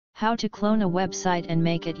How to clone a website and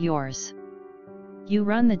make it yours. You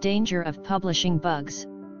run the danger of publishing bugs,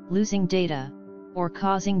 losing data, or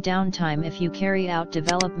causing downtime if you carry out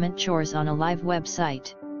development chores on a live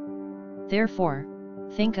website. Therefore,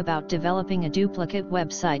 think about developing a duplicate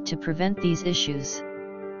website to prevent these issues.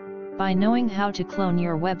 By knowing how to clone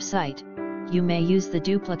your website, you may use the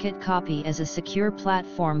duplicate copy as a secure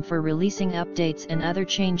platform for releasing updates and other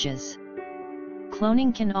changes.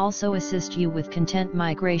 Cloning can also assist you with content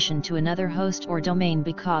migration to another host or domain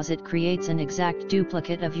because it creates an exact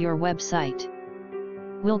duplicate of your website.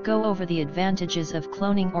 We'll go over the advantages of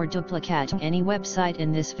cloning or duplicating any website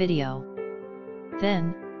in this video.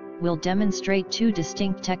 Then, we'll demonstrate two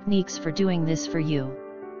distinct techniques for doing this for you.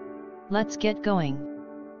 Let's get going.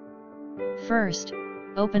 First,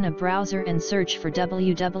 open a browser and search for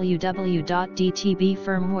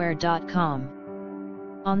www.dtbfirmware.com.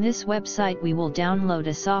 On this website we will download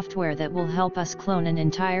a software that will help us clone an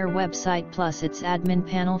entire website plus its admin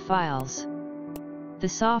panel files. The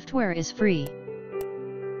software is free.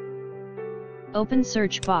 Open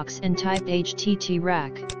search box and type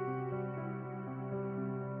HTTRAC.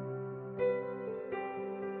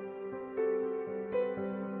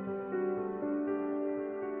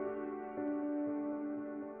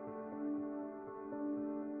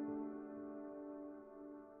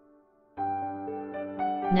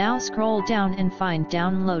 Now scroll down and find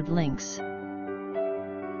download links.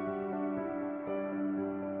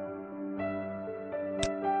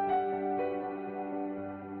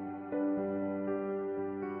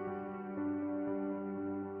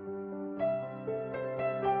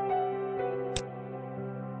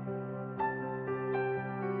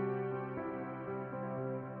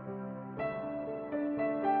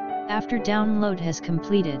 After download has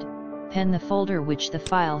completed, pen the folder which the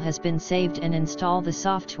file has been saved and install the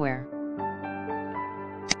software.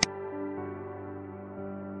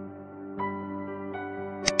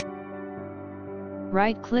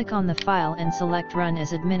 Right-click on the file and select Run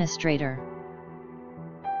as Administrator.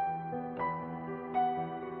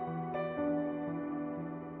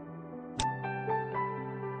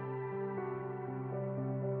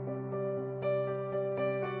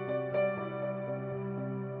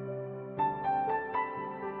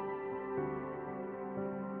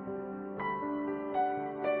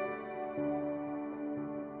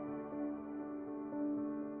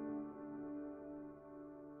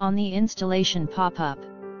 On the installation pop-up,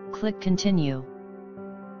 click Continue.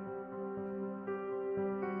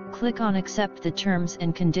 Click on Accept the terms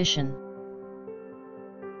and condition.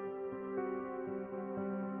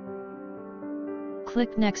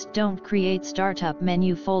 Click Next. Don't create Startup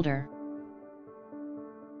menu folder.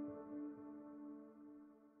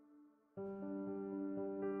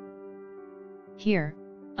 Here,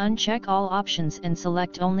 uncheck all options and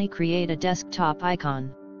select only Create a desktop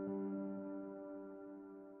icon.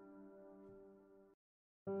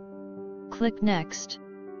 Click Next.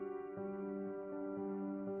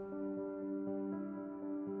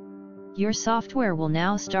 Your software will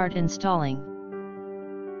now start installing.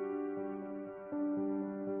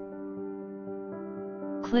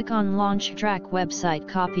 Click on Launch Track Website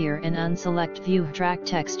Copier and unselect View Track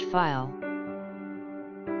Text File.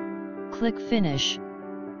 Click Finish.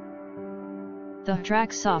 The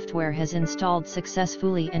Track software has installed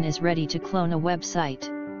successfully and is ready to clone a website.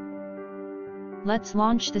 Let's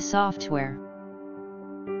launch the software.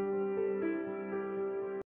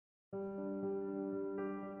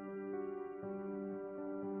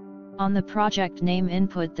 On the project name,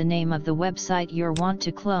 input the name of the website you want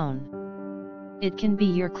to clone. It can be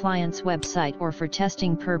your client's website or for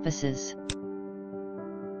testing purposes.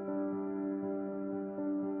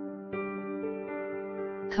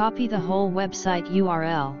 Copy the whole website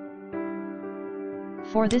URL.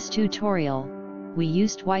 For this tutorial, we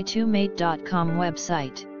used y2mate.com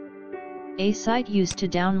website, a site used to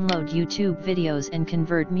download YouTube videos and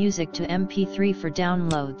convert music to MP3 for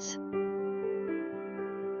downloads.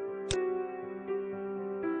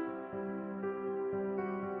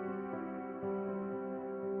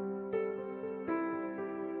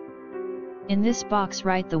 In this box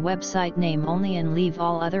write the website name only and leave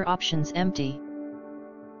all other options empty.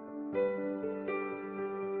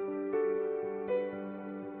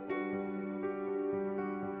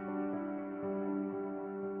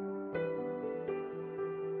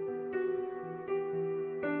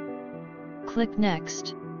 Click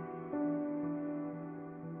Next.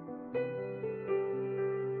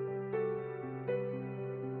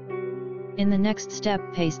 In the next step,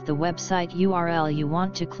 paste the website URL you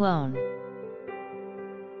want to clone.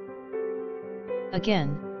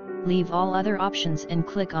 Again, leave all other options and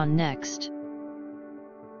click on Next.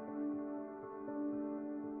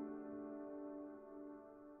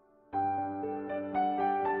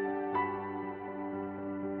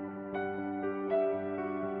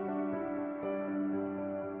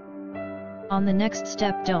 On the next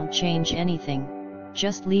step, don't change anything,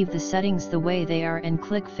 just leave the settings the way they are and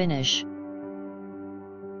click Finish.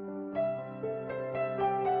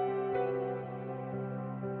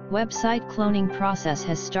 Website cloning process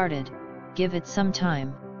has started, give it some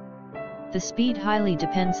time. The speed highly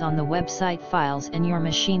depends on the website files and your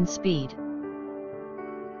machine speed.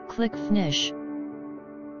 Click Finish.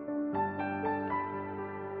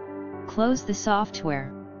 Close the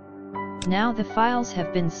software. Now the files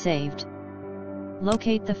have been saved.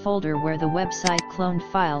 Locate the folder where the website cloned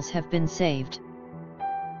files have been saved.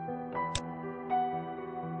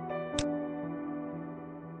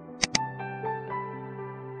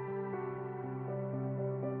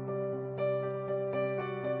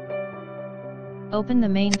 Open the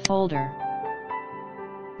main folder.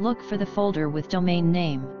 Look for the folder with domain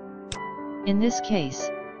name. In this case,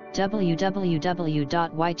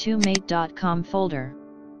 www.y2mate.com folder.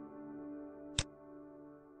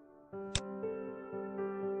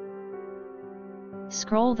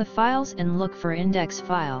 Scroll the files and look for index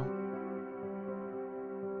file.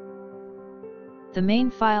 The main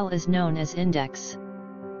file is known as index.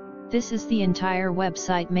 This is the entire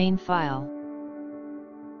website main file.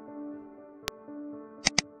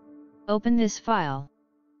 Open this file.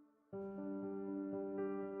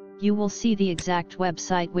 You will see the exact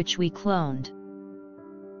website which we cloned.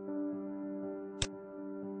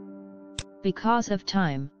 Because of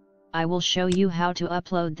time, I will show you how to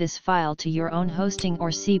upload this file to your own hosting or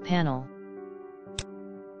cPanel.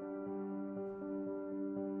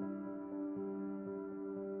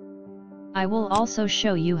 I will also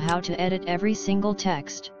show you how to edit every single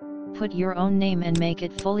text, put your own name and make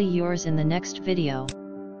it fully yours in the next video.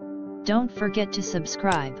 Don't forget to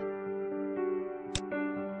subscribe.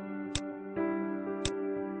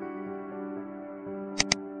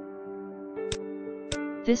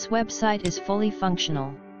 This website is fully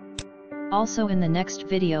functional. Also in the next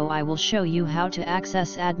video I will show you how to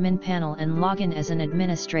access admin panel and login as an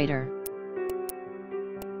administrator.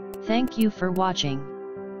 Thank you for watching.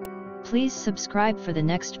 Please subscribe for the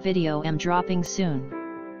next video I'm dropping soon.